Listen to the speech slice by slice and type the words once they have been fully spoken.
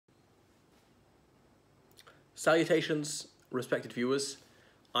Salutations, respected viewers.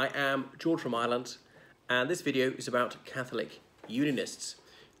 I am George from Ireland, and this video is about Catholic unionists.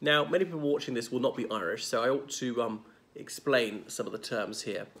 Now, many people watching this will not be Irish, so I ought to explain some of the terms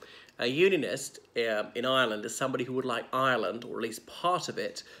here. A unionist in Ireland is somebody who would like Ireland, or at least part of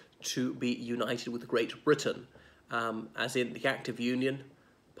it, to be united with Great Britain, as in the Act of Union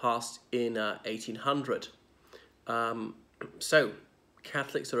passed in 1800. So,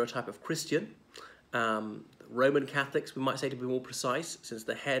 Catholics are a type of Christian. Roman Catholics, we might say to be more precise, since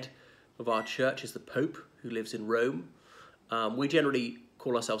the head of our church is the Pope, who lives in Rome. We generally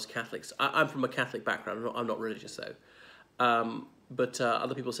call ourselves Catholics. I'm from a Catholic background, I'm not religious though. But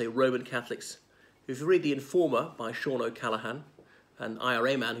other people say Roman Catholics. If you read The Informer by Sean O'Callaghan, an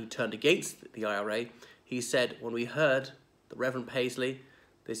IRA man who turned against the IRA, he said, when we heard the Reverend Paisley,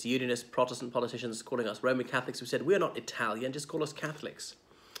 this unionist Protestant politicians calling us Roman Catholics, we said, we're not Italian, just call us Catholics.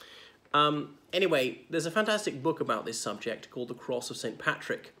 Anyway, there's a fantastic book about this subject called The Cross of St.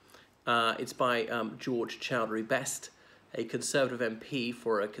 Patrick. It's by George Chowdhury Best, a Conservative MP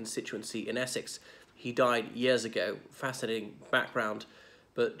for a constituency in Essex. He died years ago, fascinating background,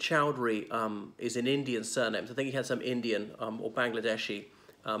 but Chowdhury is an Indian surname, so I think he had some Indian or Bangladeshi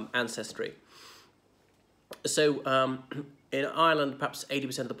ancestry. So in Ireland, perhaps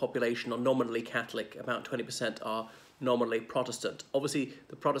 80% of the population are nominally Catholic, about 20% are nominally Protestant. Obviously,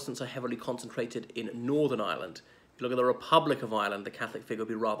 the Protestants are heavily concentrated in Northern Ireland. If you look at the Republic of Ireland, the Catholic figure will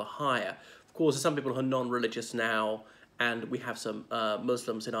be rather higher. Of course, there's some people who are non-religious now, and we have some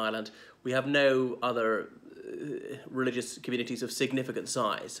Muslims in Ireland. We have no other religious communities of significant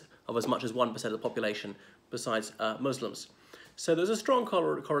size, of as much as 1% of the population, besides Muslims. So there's a strong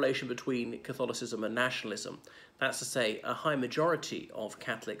correlation between Catholicism and nationalism. That's to say, a high majority of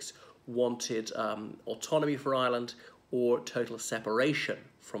Catholics wanted autonomy for Ireland or total separation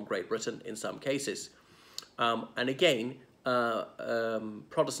from Great Britain in some cases. And again,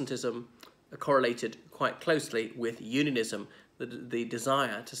 Protestantism correlated quite closely with unionism, the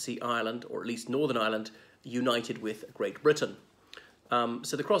desire to see Ireland, or at least Northern Ireland, united with Great Britain.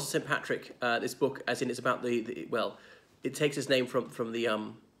 So The Cross of St. Patrick, this book, as in it's about well, it takes its name from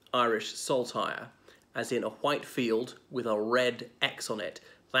the Irish saltire, as in a white field with a red X on it.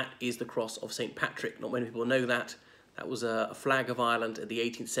 That is the Cross of St. Patrick. Not many people know that. That was a flag of Ireland in the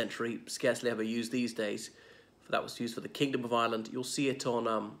 18th century, scarcely ever used these days. That was used for the Kingdom of Ireland. You'll see it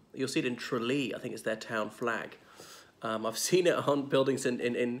on, you'll see it in Tralee. I think it's their town flag. I've seen it on buildings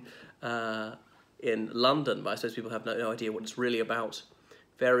in London, but I suppose people have no idea what it's really about.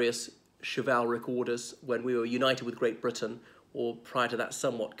 Various chivalric orders when we were united with Great Britain, or prior to that,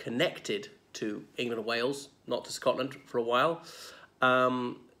 somewhat connected to England and Wales, not to Scotland for a while.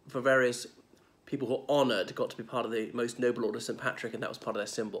 For various people who are honoured, got to be part of the most noble order of St. Patrick, and that was part of their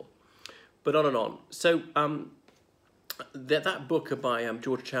symbol. But on and on. So that book by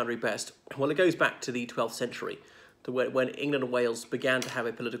George Chowdhury Best, well, it goes back to the 12th century, to when England and Wales began to have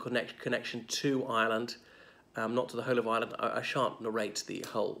a political connection to Ireland, not to the whole of Ireland. I shan't narrate the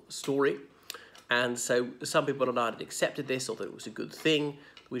whole story. And so some people in Ireland accepted this, or thought it was a good thing.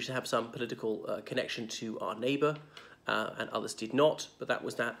 We should have some political connection to our neighbour. And others did not, but that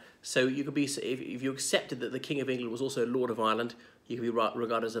was that. So you could be, if you accepted that the King of England was also Lord of Ireland, you could be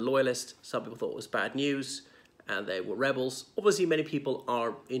regarded as a loyalist. Some people thought it was bad news, and they were rebels. Obviously, many people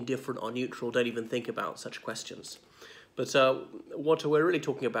are indifferent or neutral, don't even think about such questions. But what we're really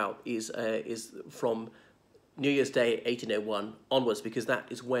talking about is from New Year's Day 1801 onwards, because that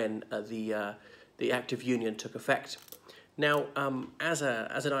is when the Act of Union took effect. Now, as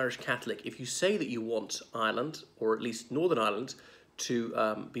an Irish Catholic, if you say that you want Ireland, or at least Northern Ireland,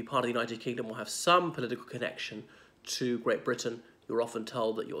 to be part of the United Kingdom or have some political connection to Great Britain, you're often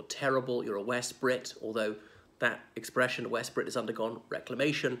told that you're terrible, you're a West Brit, although that expression, West Brit, has undergone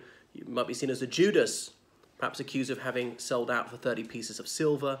reclamation. You might be seen as a Judas, perhaps accused of having sold out for 30 pieces of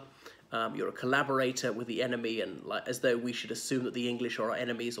silver. You're a collaborator with the enemy, and as though we should assume that the English are our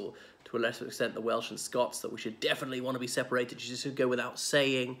enemies, or to a lesser extent the Welsh and Scots, that we should definitely want to be separated. You just should go without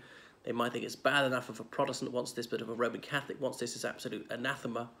saying. They might think it's bad enough if a Protestant wants this, but if a Roman Catholic wants this, it's absolute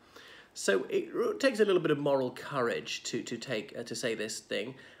anathema. So it takes a little bit of moral courage to say this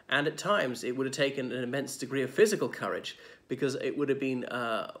thing, and at times it would have taken an immense degree of physical courage, because it would have been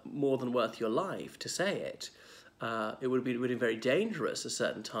more than worth your life to say it. It would have been very dangerous at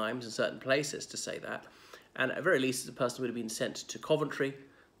certain times and certain places to say that. And at the very least, the person would have been sent to Coventry,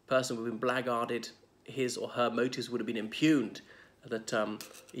 the person would have been blackguarded, his or her motives would have been impugned, that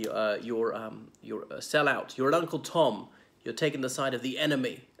you're a sellout, you're an Uncle Tom, you're taking the side of the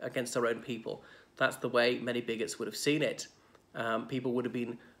enemy against our own people. That's the way many bigots would have seen it. People would have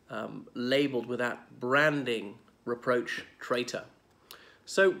been labelled with that branding reproach, traitor.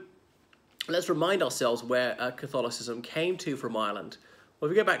 So let's remind ourselves where Catholicism came to from Ireland. Well,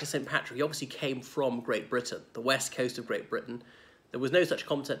 if we go back to St. Patrick, he obviously came from Great Britain, the west coast of Great Britain. There was no such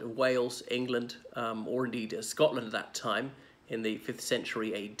concept of Wales, England, or indeed Scotland at that time in the 5th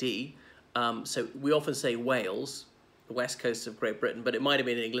century AD. So we often say Wales, the west coast of Great Britain, but it might have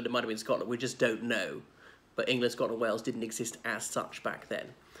been in England, it might have been Scotland, we just don't know. But England, Scotland, and Wales didn't exist as such back then.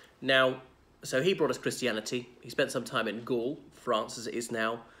 Now, so he brought us Christianity. He spent some time in Gaul, France as it is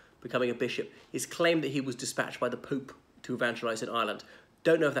now, becoming a bishop. It's claimed that he was dispatched by the Pope to evangelise in Ireland.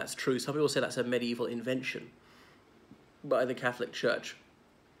 Don't know if that's true. Some people say that's a medieval invention by the Catholic Church.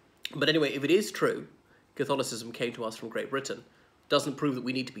 But anyway, if it is true, Catholicism came to us from Great Britain. Doesn't prove that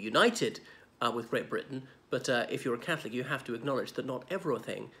we need to be united with Great Britain, but if you're a Catholic, you have to acknowledge that not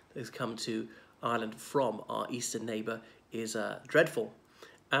everything that has come to Ireland from our eastern neighbour is dreadful.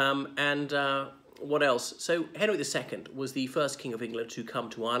 What else? So Henry II was the first King of England to come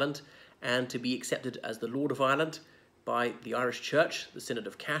to Ireland and to be accepted as the Lord of Ireland by the Irish Church, the Synod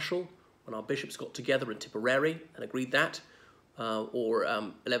of Cashel, when our bishops got together in Tipperary and agreed that, or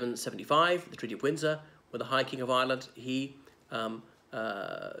 1175, the Treaty of Windsor, when the High King of Ireland, he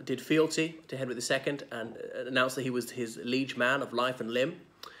did fealty to Henry II and announced that he was his liege man of life and limb.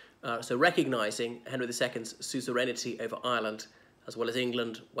 So recognising Henry II's suzerainty over Ireland, as well as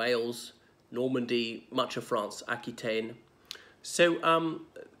England, Wales, Normandy, much of France, Aquitaine. So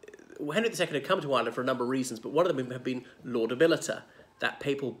Henry II had come to Ireland for a number of reasons, but one of them had been laudability, that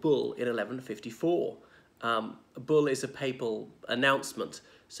papal bull in 1154. A bull is a papal announcement,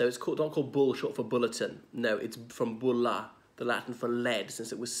 so it's not called bull short for bulletin. No, it's from bulla, the Latin for lead,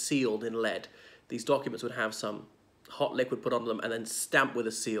 since it was sealed in lead. These documents would have some hot liquid put on them and then stamped with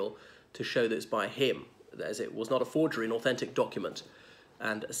a seal to show that it's by him, as it was not a forgery, an authentic document,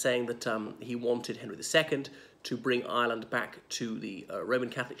 and saying that he wanted Henry II to bring Ireland back to the Roman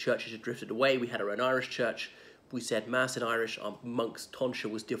Catholic Church, which had drifted away. We had our own Irish church. We said Mass in Irish. Our monks'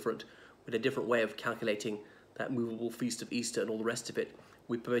 tonsure was different. We had a different way of calculating that movable feast of Easter and all the rest of it.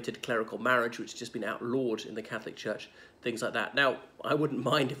 We permitted clerical marriage, which has just been outlawed in the Catholic Church, things like that. Now, I wouldn't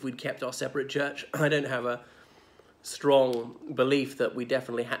mind if we'd kept our separate church. I don't have a strong belief that we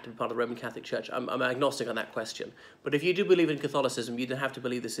definitely had to be part of the Roman Catholic Church. I'm agnostic on that question. But if you do believe in Catholicism, you don't have to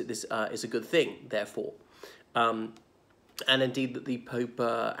believe this is a good thing, therefore. And indeed that the Pope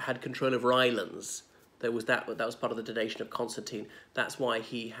had control over islands. That was part of the donation of Constantine. That's why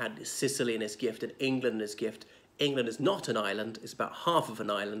he had Sicily in his gift and England in his gift. England is not an island, it's about half of an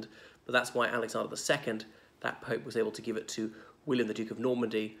island, but that's why Alexander II, that Pope, was able to give it to William the Duke of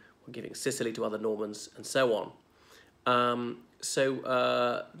Normandy, or giving Sicily to other Normans, and so on.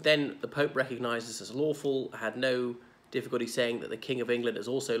 Then the Pope recognised this as lawful, had no difficulty saying that the King of England is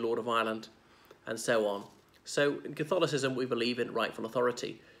also Lord of Ireland, and so on. So in Catholicism, we believe in rightful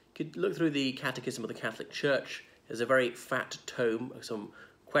authority. You could look through the Catechism of the Catholic Church. There's a very fat tome, some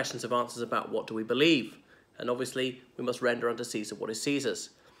questions and answers about what do we believe. And obviously, we must render unto Caesar what is Caesar's.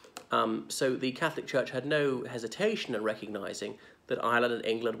 So the Catholic Church had no hesitation in recognising that Ireland and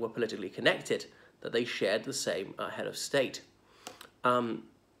England were politically connected, that they shared the same head of state. So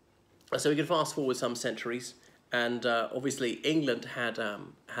we can fast forward some centuries, and obviously England had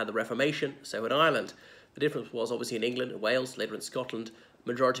the Reformation, so had Ireland. The difference was obviously in England and Wales, later in Scotland,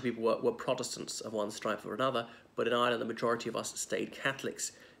 majority of people were Protestants of one stripe or another, but in Ireland the majority of us stayed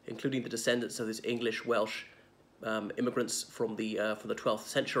Catholics, including the descendants of these English, Welsh immigrants from the 12th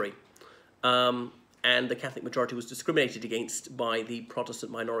century. And the Catholic majority was discriminated against by the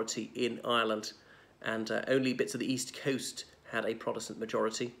Protestant minority in Ireland, and only bits of the East Coast had a Protestant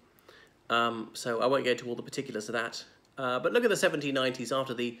majority. So I won't go into all the particulars of that. But look at the 1790s,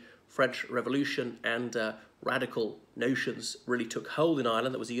 after the French Revolution, and radical notions really took hold in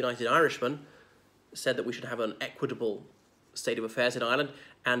Ireland. There was a United Irishman said that we should have an equitable state of affairs in Ireland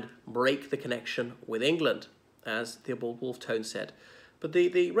and break the connection with England, as Theobald Wolfe Tone said. But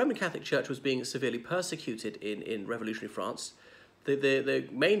the Roman Catholic Church was being severely persecuted in revolutionary France. The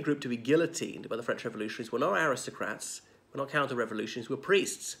main group to be guillotined by the French revolutionaries were not aristocrats, were not counter-revolutionaries, were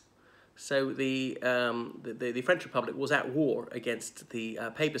priests. So the French Republic was at war against the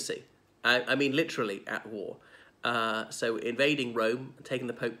papacy. I mean literally at war. So invading Rome, taking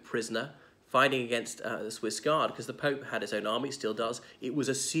the Pope prisoner, fighting against the Swiss Guard, because the Pope had his own army, still does. It was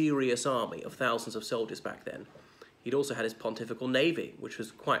a serious army of thousands of soldiers back then. He'd also had his pontifical navy, which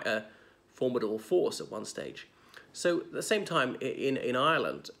was quite a formidable force at one stage. So at the same time, in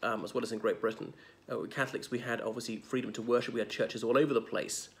Ireland, as well as in Great Britain, Catholics, we had obviously freedom to worship. We had churches all over the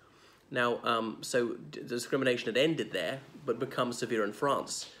place. Now, so the discrimination had ended there, but become severe in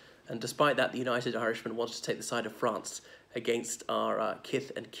France. And despite that, the United Irishmen wanted to take the side of France against our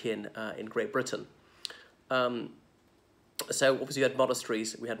kith and kin in Great Britain. So obviously we had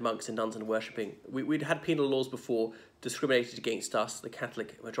monasteries, we had monks and nuns and worshipping. We'd had penal laws before, discriminated against us, the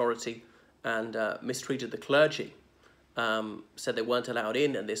Catholic majority, and mistreated the clergy. Said they weren't allowed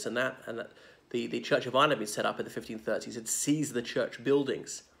in and this and that. And that the Church of Ireland had been set up in the 1530s. It seized the church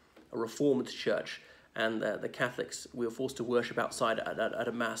buildings, a reformed church. And the Catholics, we were forced to worship outside at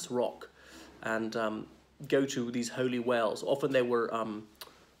a mass rock and go to these holy wells. Often they were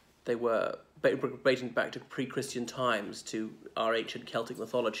dating back to pre-Christian times, to our ancient Celtic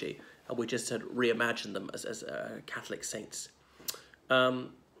mythology, and we just had reimagined them as Catholic saints.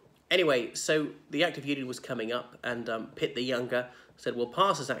 Anyway, so the Act of Union was coming up, and Pitt the Younger said, we'll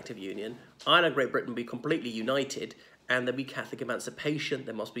pass this Act of Union, Ireland and Great Britain will be completely united, and there'll be Catholic emancipation,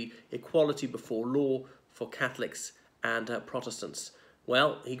 there must be equality before law for Catholics and Protestants.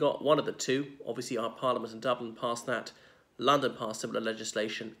 Well, he got one of the two. Obviously, our Parliament in Dublin passed that, London passed similar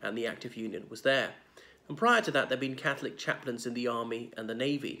legislation, and the Act of Union was there. And prior to that, there had been Catholic chaplains in the Army and the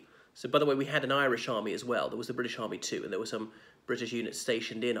Navy. So, by the way, we had an Irish Army as well. There was the British Army too, and there were some British units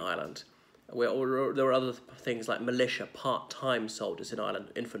stationed in Ireland. There were other things like militia, part-time soldiers in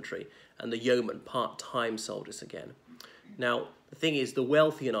Ireland, infantry, and the yeomen, part-time soldiers again. Now, the thing is, the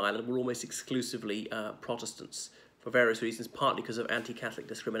wealthy in Ireland were almost exclusively Protestants for various reasons, partly because of anti-Catholic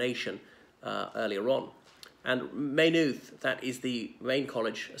discrimination earlier on. And Maynooth, that is the main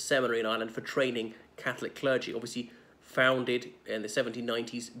college, a seminary in Ireland for training Catholic clergy, obviously founded in the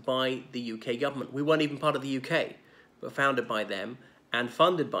 1790s by the UK government. We weren't even part of the UK, but founded by them and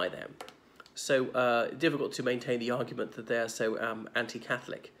funded by them. So difficult to maintain the argument that they're so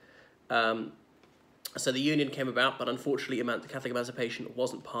anti-Catholic. So the Union came about, but unfortunately Catholic emancipation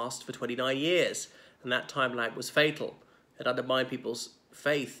wasn't passed for 29 years, and that time lag was fatal. It undermined people's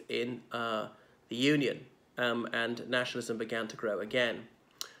faith in the Union. And nationalism began to grow again.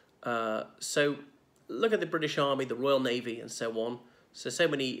 So look at the British Army, the Royal Navy, and so on. So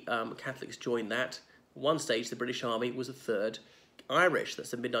many Catholics joined that. At one stage, the British Army was a third Irish.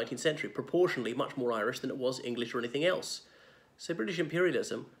 That's the mid-19th century, proportionally much more Irish than it was English or anything else. So British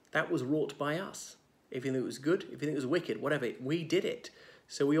imperialism, that was wrought by us. If you think it was good, if you think it was wicked, whatever, we did it.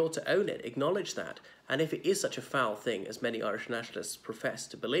 So we ought to own it, acknowledge that. And if it is such a foul thing, as many Irish nationalists profess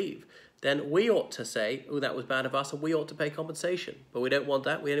to believe, then we ought to say, oh, that was bad of us, and we ought to pay compensation. But we don't want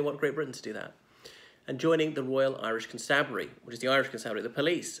that. We only want Great Britain to do that. And joining the Royal Irish Constabulary, which is the Irish Constabulary, the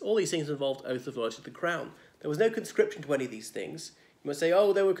police, all these things involved oath of loyalty to the Crown. There was no conscription to any of these things. You might say,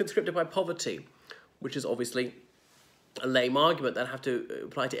 oh, they were conscripted by poverty, which is obviously a lame argument that have to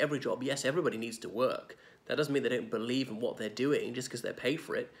apply to every job. Yes, everybody needs to work. That doesn't mean they don't believe in what they're doing just because they're paid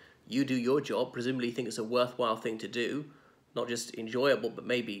for it. You do your job, presumably you think it's a worthwhile thing to do, not just enjoyable, but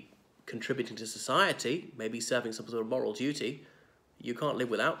maybe contributing to society, maybe serving some sort of moral duty. You can't live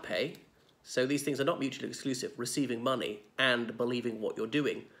without pay. So these things are not mutually exclusive, receiving money and believing what you're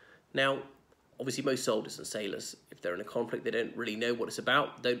doing. Now, obviously most soldiers and sailors, if they're in a conflict, they don't really know what it's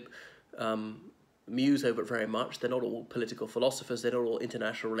about, don't muse over it very much. They're not all political philosophers, they're not all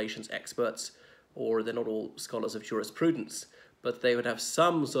international relations experts, or they're not all scholars of jurisprudence, but they would have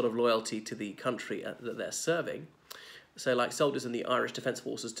some sort of loyalty to the country that they're serving. So like soldiers in the Irish Defence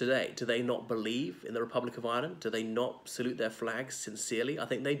Forces today, do they not believe in the Republic of Ireland? Do they not salute their flags sincerely? I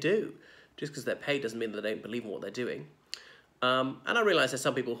think they do. Just because they're paid doesn't mean that they don't believe in what they're doing. And I realise there's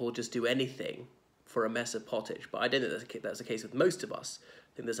some people who will just do anything for a mess of pottage, but I don't think that's the case with most of us.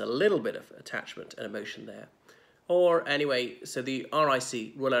 I think there's a little bit of attachment and emotion there. Or anyway, so the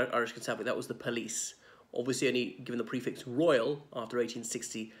RIC, Royal Irish Constabulary, that was the police. Obviously only given the prefix Royal after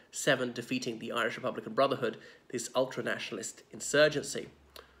 1867, defeating the Irish Republican Brotherhood, this ultra-nationalist insurgency.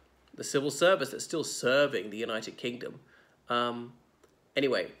 The civil service that's still serving the United Kingdom.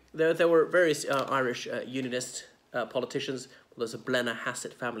 Anyway, there were various Irish unionist politicians. Well, there's a Blenna,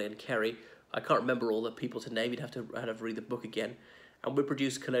 Hassett family and Kerry. I can't remember all the people to name. You'd have to read the book again. And we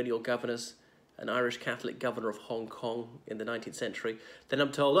produced colonial governors, an Irish Catholic governor of Hong Kong in the 19th century. Then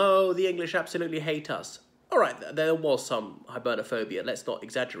I'm told, oh, the English absolutely hate us. All right, there was some hibernophobia. Let's not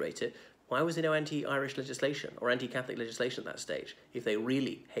exaggerate it. Why was there no anti-Irish legislation or anti-Catholic legislation at that stage? If they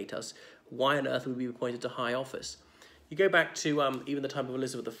really hate us, why on earth would we be appointed to high office? You go back to even the time of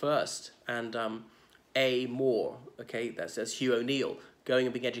Elizabeth I and A. Moore, okay, that's Hugh O'Neill, going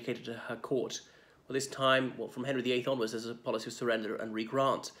and being educated at her court. Well, this time, well, from Henry VIII onwards, there's a policy of surrender and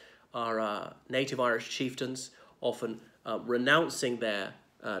regrant. Our native Irish chieftains often renouncing their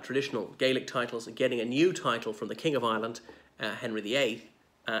traditional Gaelic titles and getting a new title from the King of Ireland, Henry VIII,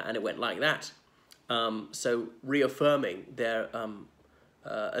 and it went like that. So reaffirming their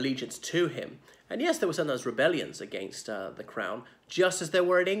allegiance to him. And yes, there were sometimes rebellions against the crown, just as there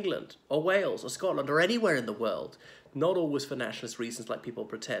were in England, or Wales, or Scotland, or anywhere in the world. Not always for nationalist reasons like people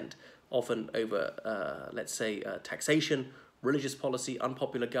pretend, often over, let's say, taxation, religious policy,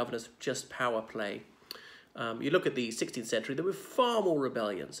 unpopular governors, just power play. You look at the 16th century, there were far more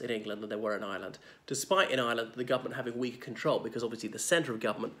rebellions in England than there were in Ireland, despite in Ireland the government having weaker control, because obviously the centre of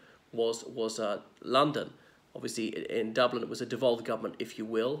government was London. Obviously in Dublin it was a devolved government, if you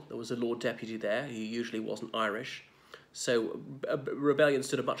will. There was a Lord Deputy there who usually wasn't Irish. So rebellion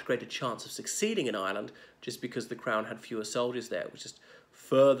stood a much greater chance of succeeding in Ireland just because the Crown had fewer soldiers there. It was just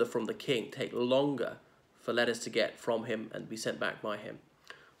further from the king, take longer for letters to get from him and be sent back by him.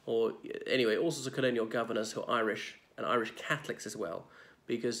 Or anyway, all sorts of colonial governors who are Irish, and Irish Catholics as well,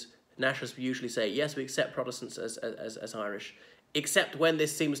 because nationalists usually say, yes, we accept Protestants as Irish, except when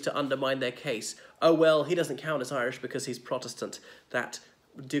this seems to undermine their case. Oh, well, he doesn't count as Irish because he's Protestant. That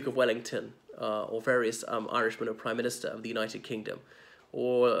Duke of Wellington, or various Irishmen or Prime Minister of the United Kingdom,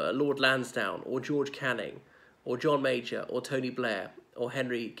 or Lord Lansdowne, or George Canning, or John Major, or Tony Blair, or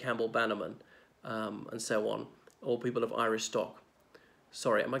Henry Campbell Bannerman, and so on, or people of Irish stock.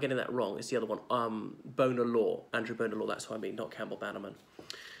 Sorry, am I getting that wrong? It's the other one. Bonar Law, Andrew Bonar Law, that's what I mean, not Campbell Bannerman.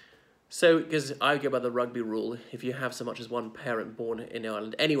 So, because I go by the rugby rule, if you have so much as one parent born in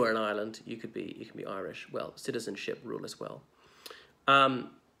Ireland, anywhere in Ireland, you can be Irish. Well, citizenship rule as well.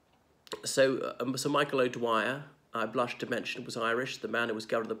 So Michael O'Dwyer, I blush to mention, was Irish, the man who was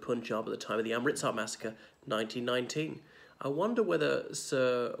governor of the Punjab at the time of the Amritsar massacre, 1919. I wonder whether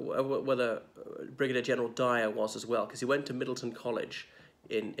Brigadier General Dyer was as well, because he went to Middleton College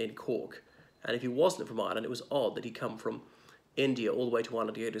in Cork. And if he wasn't from Ireland, it was odd that he'd come from India all the way to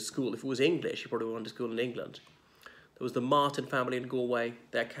Ireland to go to school. If it was English, he probably went to school in England. There was the Martin family in Galway.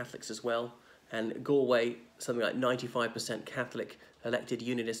 They're Catholics as well. And Galway, something like 95% Catholic, elected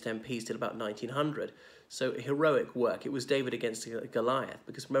unionist MPs till about 1900. So heroic work. It was David against Goliath,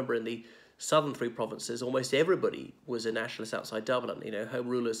 because remember, in the southern three provinces, almost everybody was a nationalist outside Dublin. You know, Home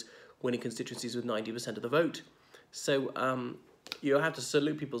Rulers winning constituencies with 90% of the vote. So you have to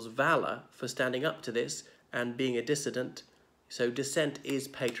salute people's valour for standing up to this and being a dissident. So dissent is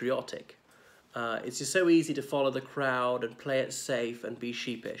patriotic. It's just so easy to follow the crowd and play it safe and be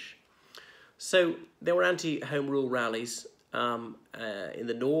sheepish. So there were anti-Home Rule rallies in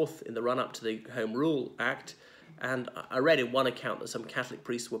the north in the run-up to the Home Rule Act, and I read in one account that some Catholic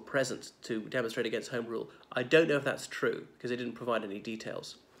priests were present to demonstrate against Home Rule. I don't know if that's true, because they didn't provide any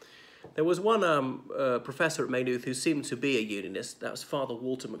details. There was one professor at Maynooth who seemed to be a unionist. That was Father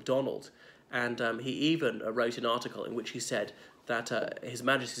Walter MacDonald, and he even wrote an article in which he said that His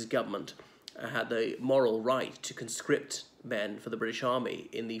Majesty's government had the moral right to conscript men for the British Army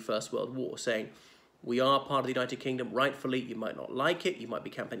in the First World War, saying, we are part of the United Kingdom rightfully. You might not like it, you might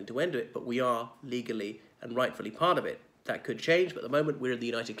be campaigning to end it, but we are legally and rightfully part of it. That could change, but at the moment we're in the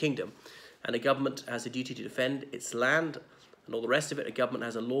United Kingdom, and a government has a duty to defend its land and all the rest of it. A government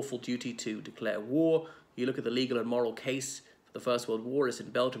has a lawful duty to declare war. You look at the legal and moral case for the First World War as in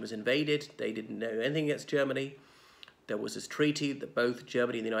Belgium was invaded. They didn't know anything against Germany. There was this treaty that both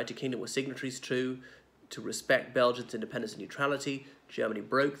Germany and the United Kingdom were signatories to respect Belgium's independence and neutrality. Germany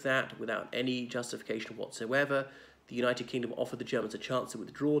broke that without any justification whatsoever. The United Kingdom offered the Germans a chance to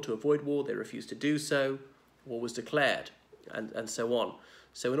withdraw to avoid war. They refused to do so. War was declared, and so on.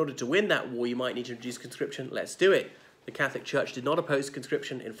 So in order to win that war, you might need to introduce conscription. Let's do it. The Catholic Church did not oppose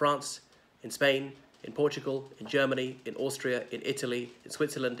conscription in France, in Spain, in Portugal, in Germany, in Austria, in Italy, in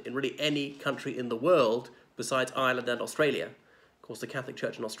Switzerland, in really any country in the world besides Ireland and Australia. Of course, the Catholic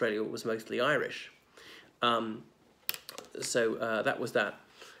Church in Australia was mostly Irish. So that was that.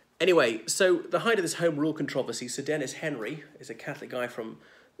 Anyway, so the height of this Home Rule controversy, Sir Denis Henry is a Catholic guy from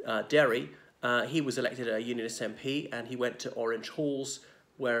Derry. He was elected a Unionist MP, and he went to Orange Halls,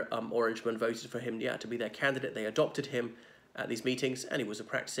 where Orangemen voted for him to be their candidate. They adopted him at these meetings, and he was a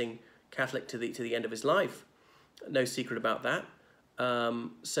practicing Catholic to the end of his life. No secret about that.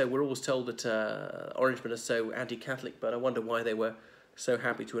 So we're always told that Orangemen are so anti-Catholic, but I wonder why they were so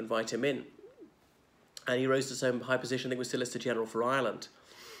happy to invite him in. And he rose to some high position. I think he was Solicitor General for Ireland.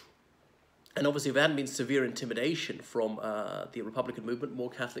 And obviously, if there hadn't been severe intimidation from the Republican movement, more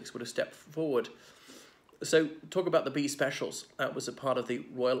Catholics would have stepped forward. So, talk about the B Specials. That was a part of the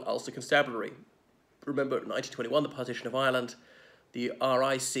Royal Ulster Constabulary. Remember, in 1921, the partition of Ireland, the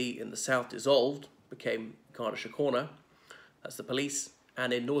RIC in the south dissolved, became Cardiff Corner. That's the police.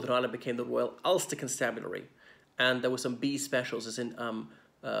 And in Northern Ireland became the Royal Ulster Constabulary. And there were some B Specials, as in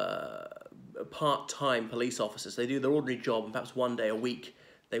part-time police officers. They do their ordinary job, and perhaps one day a week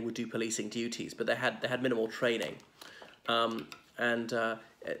they would do policing duties, but they had minimal training. And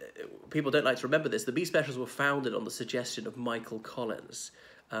people don't like to remember this. The B Specials were founded on the suggestion of Michael Collins,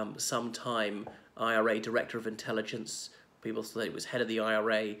 sometime IRA Director of Intelligence. People say he was head of the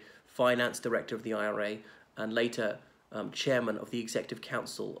IRA, Finance Director of the IRA, and later Chairman of the Executive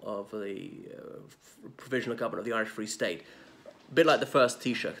Council of the Provisional Government of the Irish Free State. A bit like the first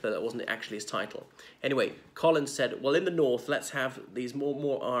Taoiseach, that wasn't actually his title. Anyway, Collins said, well, in the north, let's have these more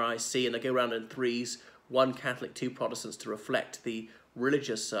RIC, and they go around in threes, 1 Catholic, 2 Protestants, to reflect the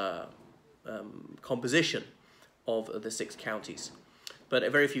religious composition of the 6 counties. But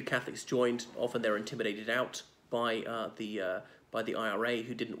very few Catholics joined. Often they're intimidated out by the IRA,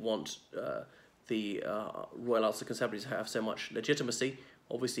 who didn't want the Royal Ulster Conservatives to have so much legitimacy.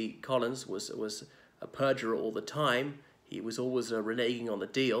 Obviously, Collins was a perjurer all the time. He was always reneging on the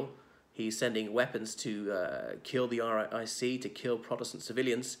deal. He's sending weapons to kill the RIC, to kill Protestant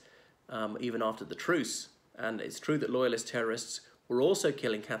civilians, even after the truce. And it's true that loyalist terrorists were also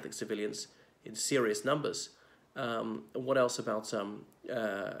killing Catholic civilians in serious numbers. What else about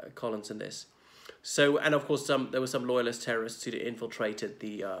Collins in this? So, and of course, there were some loyalist terrorists who infiltrated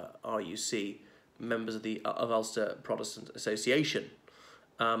the RUC, members of Ulster Protestant Association.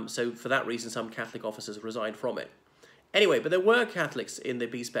 So for that reason, some Catholic officers resigned from it. Anyway, but there were Catholics in the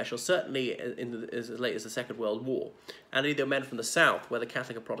B Special, certainly as late as the Second World War. And either men from the South, whether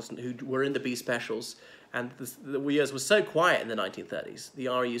Catholic or Protestant, who were in the B Specials. And the years were so quiet in the 1930s. The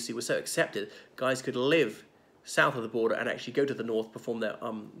RUC was so accepted, guys could live south of the border and actually go to the north, perform their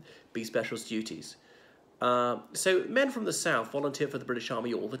B Specials duties. So men from the South volunteered for the British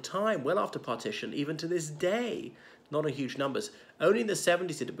Army all the time, well after partition, even to this day. Not in huge numbers. Only in the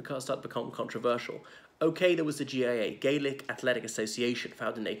 70s did it start to become controversial. Okay, there was the GAA, Gaelic Athletic Association,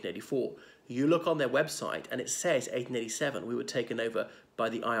 founded in 1884. You look on their website and it says 1887 we were taken over by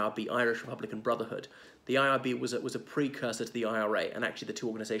the IRB, Irish Republican Brotherhood. The IRB was a precursor to the IRA, and actually the two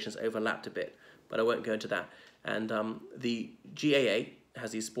organisations overlapped a bit, but I won't go into that. And the GAA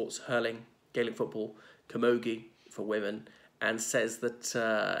has these sports: hurling, Gaelic football, camogie for women, and says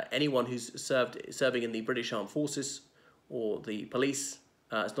that anyone who's serving in the British Armed Forces or the police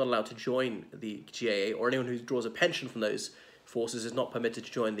is not allowed to join the GAA, or anyone who draws a pension from those forces is not permitted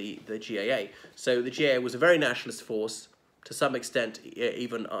to join the GAA. So the GAA was a very nationalist force, to some extent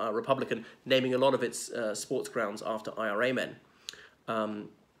even Republican, naming a lot of its sports grounds after IRA men.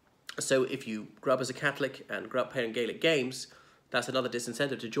 So if you grew up as a Catholic and grew up playing Gaelic games, that's another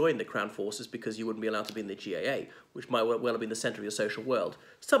disincentive to join the Crown Forces, because you wouldn't be allowed to be in the GAA, which might well have been the centre of your social world.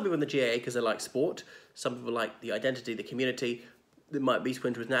 Some people in the GAA because they like sport, some people like the identity, the community. They might be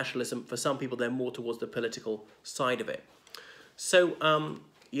twinned with nationalism. For some people, they're more towards the political side of it. So,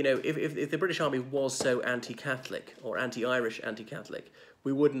 you know, if the British Army was so anti-Catholic or anti-Irish anti-Catholic,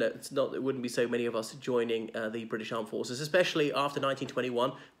 there wouldn't be so many of us joining the British Armed Forces, especially after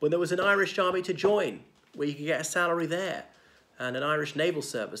 1921, when there was an Irish army to join, where you could get a salary there, and an Irish naval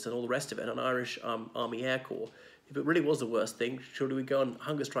service and all the rest of it, and an Irish Army Air Corps. If it really was the worst thing, surely we'd go on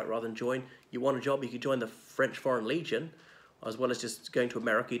hunger strike rather than join. You want a job, you could join the French Foreign Legion, as well as just going to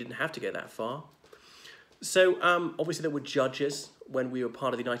America. You didn't have to go that far. So obviously there were judges when we were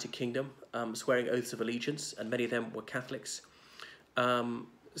part of the United Kingdom, swearing oaths of allegiance, and many of them were Catholics. Then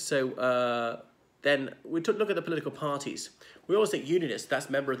we took a look at the political parties. We always think unionists, that's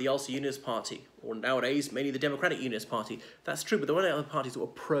a member of the Ulster Unionist Party, or nowadays mainly the Democratic Unionist Party. That's true, but there were other parties that were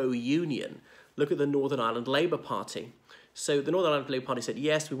pro-union. Look at the Northern Ireland Labour Party. So the Northern Ireland Labour Party said,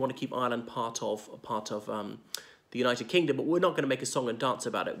 yes, we want to keep Ireland part of the United Kingdom, but we're not going to make a song and dance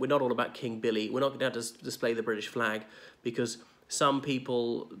about it. We're not all about King Billy. We're not going to display the British flag, because some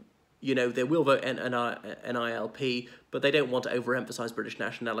people, you know, they will vote NILP, but they don't want to overemphasise British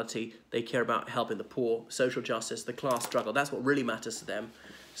nationality. They care about helping the poor, social justice, the class struggle. That's what really matters to them.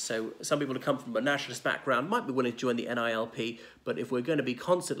 So some people who come from a nationalist background might be willing to join the NILP, but if we're going to be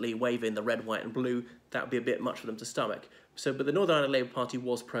constantly waving the red, white and blue, that would be a bit much for them to stomach. So, but the Northern Ireland Labour Party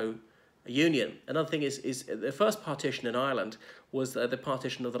was pro-union. Another thing is the first partition in Ireland was the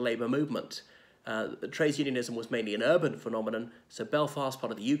partition of the labour movement. Trades unionism was mainly an urban phenomenon, so Belfast,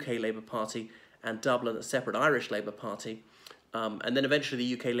 part of the UK Labour Party, and Dublin, a separate Irish Labour Party. And then eventually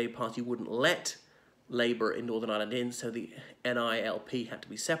the UK Labour Party wouldn't let Labour in Northern Ireland in, so the NILP had to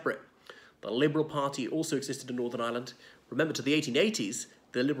be separate. The Liberal Party also existed in Northern Ireland. Remember, to the 1880s,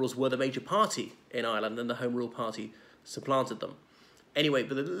 the Liberals were the major party in Ireland, and the Home Rule Party supplanted them. Anyway,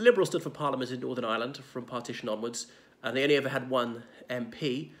 but the Liberals stood for Parliament in Northern Ireland from partition onwards, and they only ever had one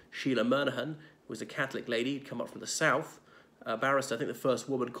MP, Sheila Murnaghan, who was a Catholic lady who'd come up from the south, a barrister, I think the first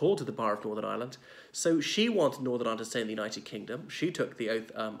woman called to the Bar of Northern Ireland. So she wanted Northern Ireland to stay in the United Kingdom. She took the oath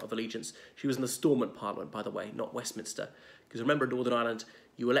of allegiance. She was in the Stormont Parliament, by the way, not Westminster. Because remember, in Northern Ireland,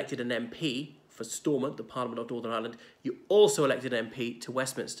 you elected an MP for Stormont, the Parliament of Northern Ireland. You also elected an MP to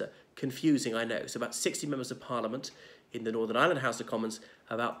Westminster. Confusing, I know. So about 60 members of Parliament in the Northern Ireland House of Commons,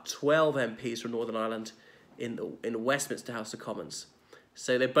 about 12 MPs from Northern Ireland in the Westminster House of Commons.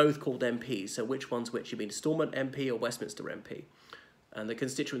 So they're both called MPs. So which one's which? You mean Stormont MP or Westminster MP? And the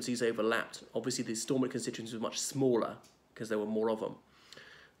constituencies overlapped. Obviously, the Stormont constituency was much smaller because there were more of them.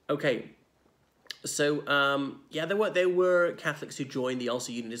 Okay, so yeah, there were Catholics who joined the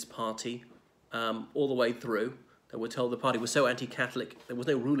Ulster Unionist Party all the way through. They were told the party was so anti-Catholic, there was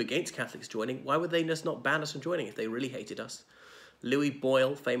no rule against Catholics joining. Why would they just not ban us from joining if they really hated us? Louis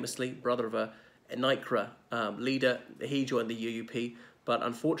Boyle, famously, brother of a NICRA leader, he joined the UUP, but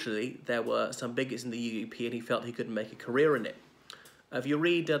unfortunately there were some bigots in the UUP and he felt he couldn't make a career in it. If you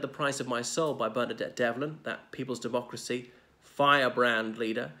read The Price of My Soul by Bernadette Devlin, that People's Democracy firebrand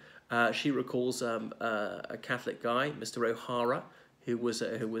leader, she recalls a Catholic guy, Mr. O'Hara, who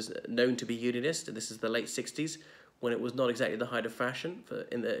was known to be unionist, and this is the late 60s, when it was not exactly the height of fashion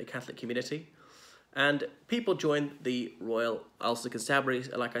in the Catholic community. And people joined the Royal Ulster Constabulary.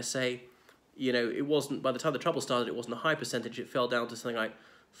 Like I say, you know, it wasn't, by the time the trouble started, it wasn't a high percentage. It fell down to something like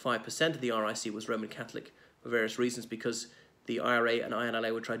 5% of the RIC was Roman Catholic for various reasons, because the IRA and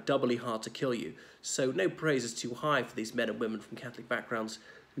INLA would try doubly hard to kill you. So no praise is too high for these men and women from Catholic backgrounds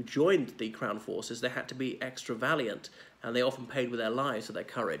who joined the Crown Forces. They had to be extra valiant, and they often paid with their lives for their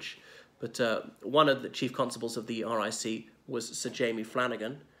courage. But one of the chief constables of the RIC was Sir Jamie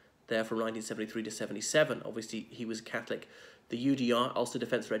Flanagan, there from 1973 to 77. Obviously, he was Catholic. The UDR, Ulster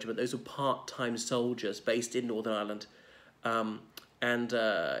Defence Regiment, those were part-time soldiers based in Northern Ireland.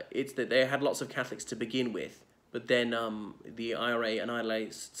 It's that they had lots of Catholics to begin with, but then the IRA and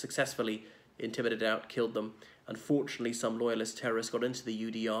INLA successfully intimidated out, killed them. Unfortunately, some loyalist terrorists got into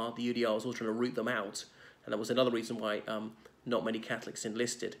the UDR. The UDR was also trying to root them out, and that was another reason why not many Catholics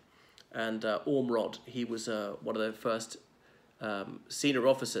enlisted. And Ormrod, he was one of the first senior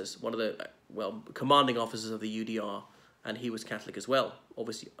officers, one of the, commanding officers of the UDR, and he was Catholic as well.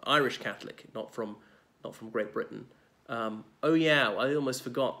 Obviously Irish Catholic, not from Great Britain. Oh yeah, I almost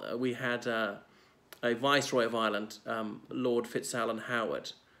forgot, we had a Viceroy of Ireland, Lord Fitzalan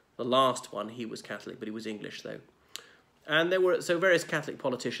Howard. The last one, he was Catholic, but he was English though. And there were various Catholic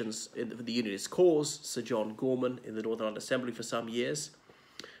politicians in the Unionist cause. Sir John Gorman in the Northern Ireland Assembly for some years.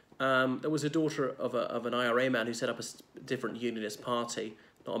 There was a daughter of an IRA man who set up a different Unionist party,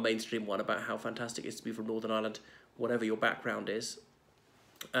 not a mainstream one, about how fantastic it is to be from Northern Ireland, whatever your background is.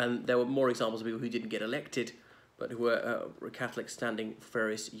 And there were more examples of people who didn't get elected, but who were Catholics standing for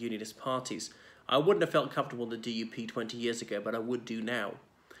various Unionist parties. I wouldn't have felt comfortable in the DUP 20 years ago, but I would do now.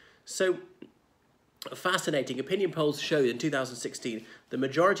 So, fascinating. Opinion polls showed in 2016 the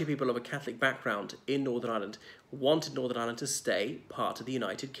majority of people of a Catholic background in Northern Ireland wanted Northern Ireland to stay part of the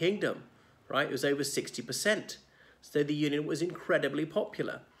United Kingdom, right? It was over 60%. So the union was incredibly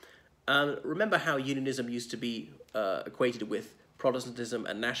popular. Remember how unionism used to be equated with Protestantism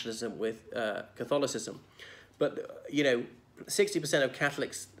and nationalism with Catholicism. But, you know, 60% of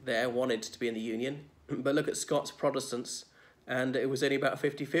Catholics there wanted to be in the union. But look at Scots Protestants, and it was only about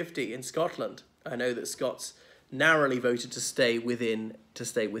 50-50 in Scotland. I know that Scots narrowly voted to stay within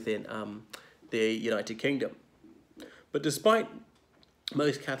the United Kingdom. But despite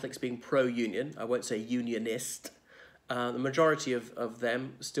most Catholics being pro-union, I won't say unionist, the majority of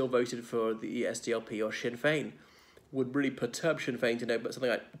them still voted for the SDLP or Sinn Féin. Would really perturb Sinn Féin to know, but something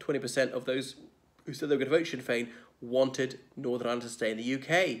like 20% of those who said they were going to vote Sinn Féin wanted Northern Ireland to stay in the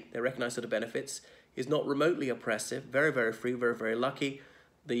UK. They recognised that the benefits is not remotely oppressive, very, very free, very, very lucky.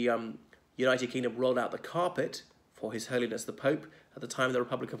 The United Kingdom rolled out the carpet for His Holiness the Pope. At the time, the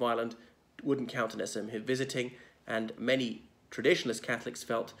Republic of Ireland wouldn't countenance him visiting, and many traditionalist Catholics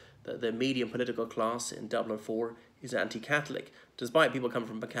felt that the medium political class in Dublin 4 is anti-Catholic, despite people coming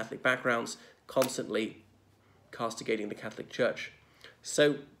from Catholic backgrounds constantly castigating the Catholic Church.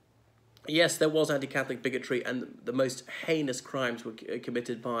 So, yes, there was anti-Catholic bigotry, and the most heinous crimes were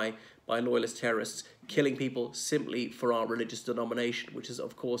committed by loyalist terrorists, killing people simply for our religious denomination, which is,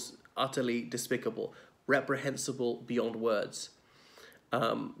 of course, utterly despicable, reprehensible beyond words.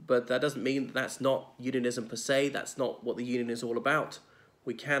 But that doesn't mean that's not unionism per se. That's not what the union is all about.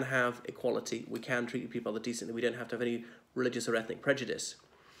 We can have equality. We can treat people decently. We don't have to have any religious or ethnic prejudice.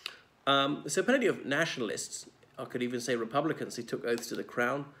 So plenty of nationalists, I could even say Republicans, who took oaths to the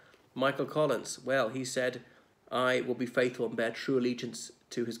crown. Michael Collins, well, he said, "I will be faithful and bear true allegiance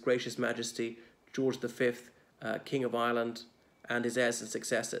to His Gracious Majesty, George V, King of Ireland, and his heirs and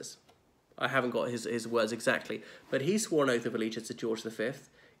successors." I haven't got his words exactly, but he swore an oath of allegiance to George V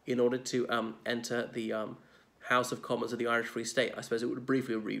in order to enter the House of Commons of the Irish Free State. I suppose it would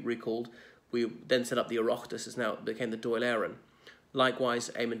briefly be recalled. We then set up the Oireachtas, as now became the Dáil Éireann. Likewise,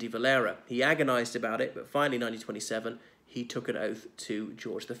 Eamon de Valera. He agonised about it, but finally in 1927, he took an oath to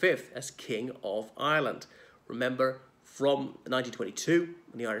George V as King of Ireland. Remember, from 1922,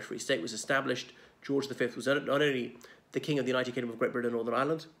 when the Irish Free State was established, George V was not only the King of the United Kingdom of Great Britain and Northern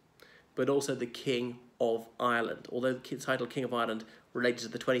Ireland, but also the King of Ireland. Although the title King of Ireland related to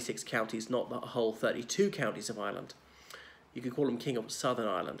the 26 counties, not the whole 32 counties of Ireland. You could call him King of Southern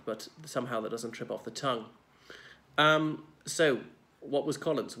Ireland, but somehow that doesn't trip off the tongue. So, what was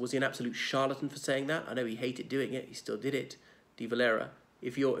Collins? Was he an absolute charlatan for saying that? I know he hated doing it. He still did it. De Valera,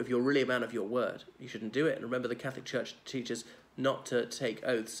 if you're really a man of your word, you shouldn't do it. And remember, the Catholic Church teaches not to take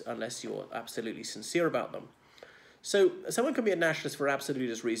oaths unless you're absolutely sincere about them. So someone can be a nationalist for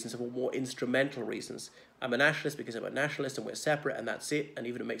absolutist reasons or for more instrumental reasons. I'm a nationalist because I'm a nationalist and we're separate and that's it. And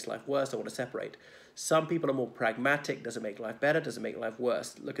even if it makes life worse, I want to separate. Some people are more pragmatic. Does it make life better? Does it make life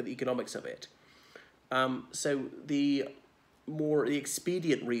worse? Look at the economics of it. So the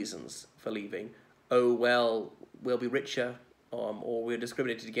expedient reasons for leaving, oh, well, we'll be richer, or we're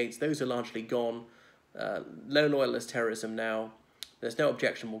discriminated against, those are largely gone. No loyalist terrorism now. There's no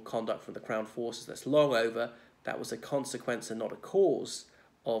objectionable conduct from the Crown forces. That's long over. That was a consequence and not a cause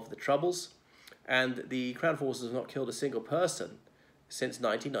of the Troubles. And the Crown forces have not killed a single person since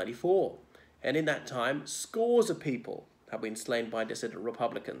 1994. And in that time, scores of people have been slain by dissident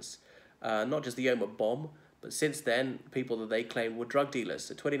Republicans. Not just the Omagh bomb, but since then, people that they claimed were drug dealers.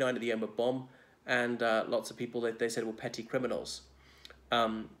 So 29 of the Omagh bomb, and lots of people that they said were petty criminals.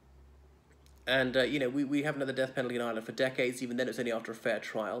 You know, we have another death penalty in Ireland for decades. Even then, it was only after a fair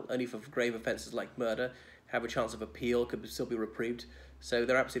trial. Only for grave offences like murder have a chance of appeal, could still be reprieved. So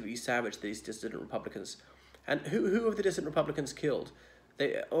they're absolutely savage, these dissident Republicans. And who of the dissident Republicans killed?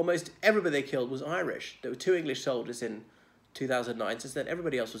 Almost everybody they killed was Irish. There were 2 English soldiers in 2009. Since then,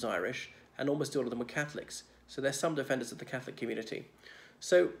 everybody else was Irish, and almost all of them were Catholics. So there's some defenders of the Catholic community.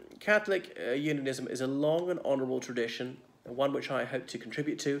 So Catholic unionism is a long and honourable tradition, one which I hope to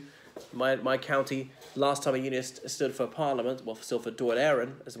contribute to. My county, last time a unionist stood for Parliament, well, still for Dáil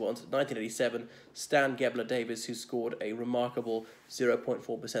Éireann, as it was, 1987, Stan Gebler-Davies, who scored a remarkable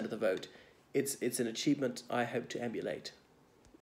 0.4% of the vote. It's an achievement I hope to emulate.